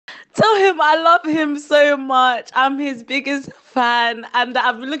tell him I love him so much. I'm his biggest fan, and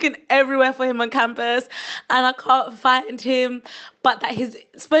I've been looking everywhere for him on campus, and I can't find him. But that his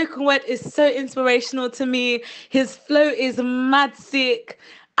spoken word is so inspirational to me. His flow is mad sick,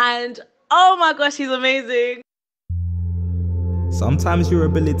 and oh my gosh, he's amazing. Sometimes your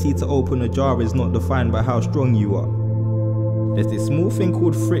ability to open a jar is not defined by how strong you are. There's this small thing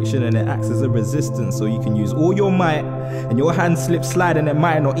called friction, and it acts as a resistance, so you can use all your might and your hand slip slide and it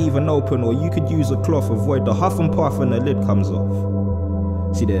might not even open, or you could use a cloth, avoid the huff and puff and the lid comes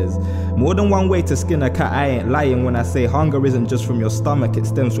off. See, there's more than one way to skin a cat. I ain't lying when I say hunger isn't just from your stomach, it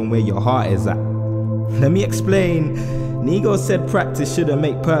stems from where your heart is at. Let me explain. Nego said practice shouldn't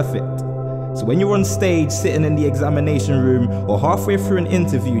make perfect. So when you're on stage, sitting in the examination room, or halfway through an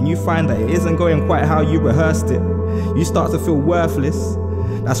interview and you find that it isn't going quite how you rehearsed it, you start to feel worthless.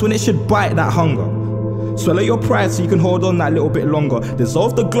 That's when it should bite that hunger. Swallow your pride so you can hold on that little bit longer.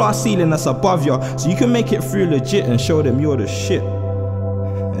 Dissolve the glass ceiling that's above you so you can make it through legit and show them you're the shit.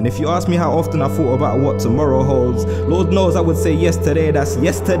 And if you ask me how often I thought about what tomorrow holds, Lord knows I would say yesterday, that's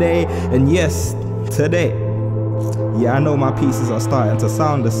yesterday, and yes, today. Yeah, I know my pieces are starting to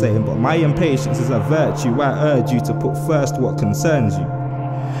sound the same, but my impatience is a virtue. I urge you to put first what concerns you.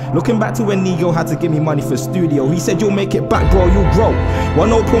 Looking back to when Nego had to give me money for studio, he said you'll make it back bro, you'll grow.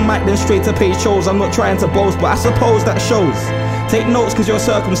 One open mic then straight to paid shows. I'm not trying to boast, but I suppose that shows. Take notes cause your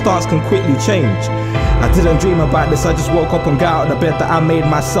circumstance can quickly change. I didn't dream about this, I just woke up and got out of the bed that I made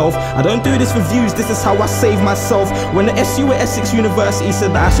myself. I don't do this for views, this is how I save myself. When the SU at Essex University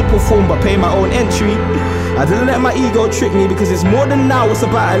said that I should perform but pay my own entry, I didn't let my ego trick me, because it's more than now, it's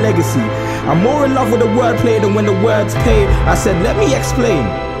about a legacy. I'm more in love with the wordplay than when the words pay. I said let me explain.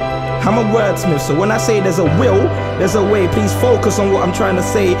 I'm a wordsmith, so when I say there's a will, there's a way. Please focus on what I'm trying to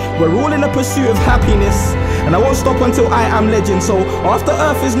say. We're all in the pursuit of happiness, and I won't stop until I am legend. So after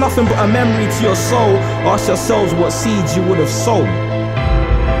earth is nothing but a memory to your soul, ask yourselves what seeds you would have sown.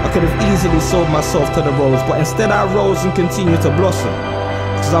 I could have easily sold myself to the rose, but instead I rose and continue to blossom,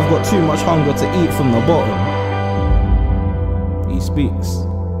 because I've got too much hunger to eat from the bottom. He speaks.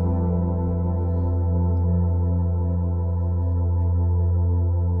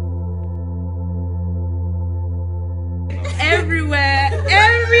 Everywhere,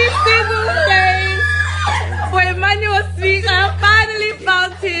 every single place for Emmanuel Speaks. I finally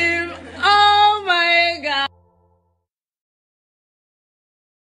found him.